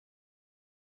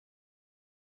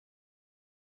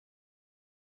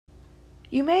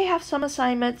You may have some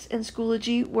assignments in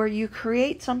Schoology where you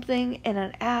create something in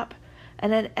an app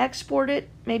and then export it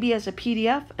maybe as a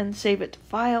PDF and save it to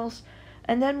files,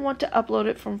 and then want to upload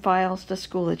it from files to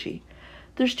Schoology.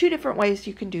 There's two different ways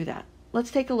you can do that.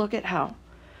 Let's take a look at how.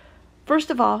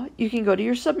 First of all, you can go to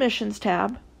your Submissions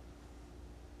tab,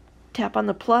 tap on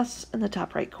the plus in the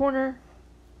top right corner,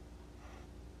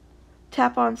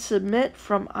 tap on Submit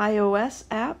from iOS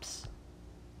apps,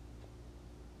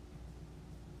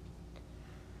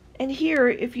 and here,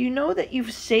 if you know that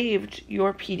you've saved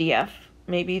your PDF,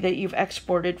 maybe that you've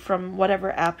exported from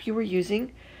whatever app you were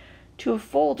using, to a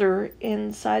folder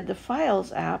inside the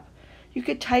Files app, you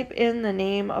could type in the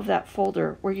name of that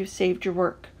folder where you saved your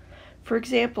work. For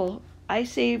example, I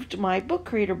saved my Book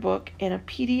Creator book in a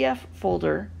PDF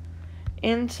folder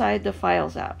inside the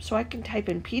Files app. So I can type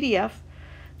in PDF.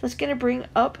 That's going to bring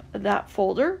up that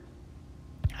folder.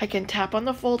 I can tap on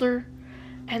the folder,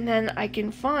 and then I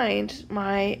can find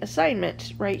my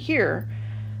assignment right here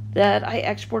that I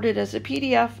exported as a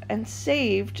PDF and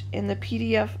saved in the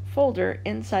PDF folder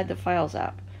inside the Files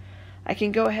app. I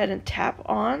can go ahead and tap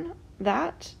on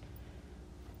that.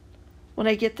 When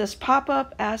I get this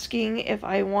pop-up asking if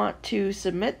I want to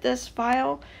submit this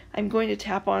file, I'm going to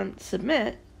tap on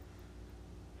Submit.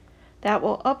 That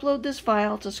will upload this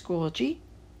file to Schoology.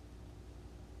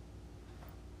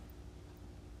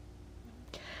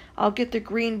 I'll get the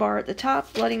green bar at the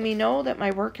top letting me know that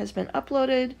my work has been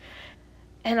uploaded,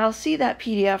 and I'll see that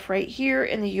PDF right here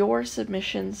in the Your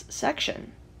Submissions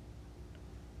section.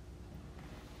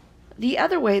 The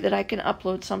other way that I can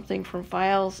upload something from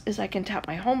files is I can tap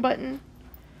my home button.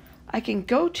 I can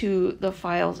go to the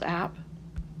Files app.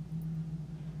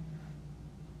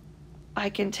 I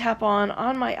can tap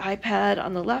on my iPad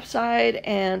on the left side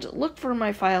and look for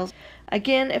my files.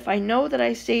 Again, if I know that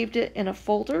I saved it in a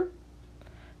folder,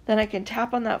 then I can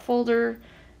tap on that folder,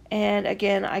 and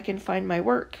again I can find my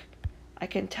work. I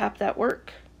can tap that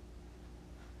work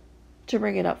to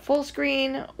bring it up full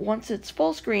screen. Once it's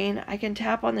full screen, I can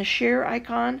tap on the share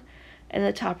icon in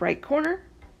the top right corner.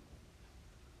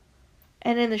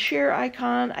 And in the share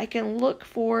icon, I can look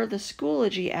for the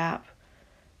Schoology app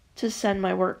to send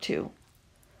my work to.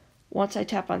 Once I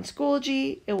tap on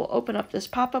Schoology, it will open up this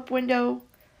pop-up window.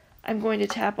 I'm going to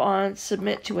tap on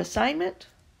Submit to Assignment.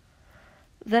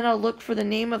 Then I'll look for the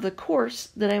name of the course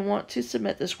that I want to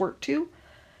submit this work to.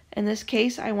 In this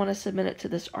case, I want to submit it to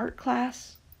this art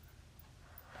class.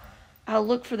 I'll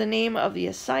look for the name of the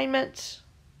assignment.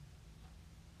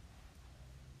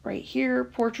 Right here,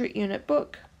 Portrait Unit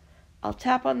Book. I'll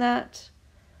tap on that.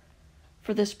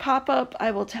 For this pop-up, I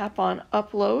will tap on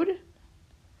Upload.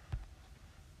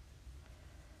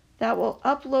 That will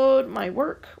upload my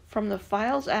work from the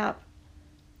Files app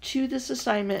to this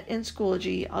assignment in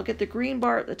Schoology. I'll get the green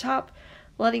bar at the top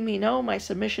letting me know my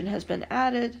submission has been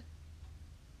added.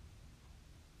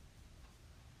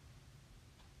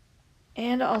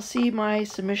 And I'll see my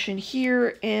submission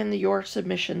here in the Your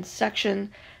Submissions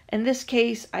section. In this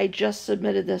case, I just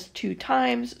submitted this 2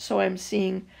 times, so I'm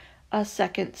seeing a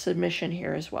second submission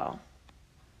here as well.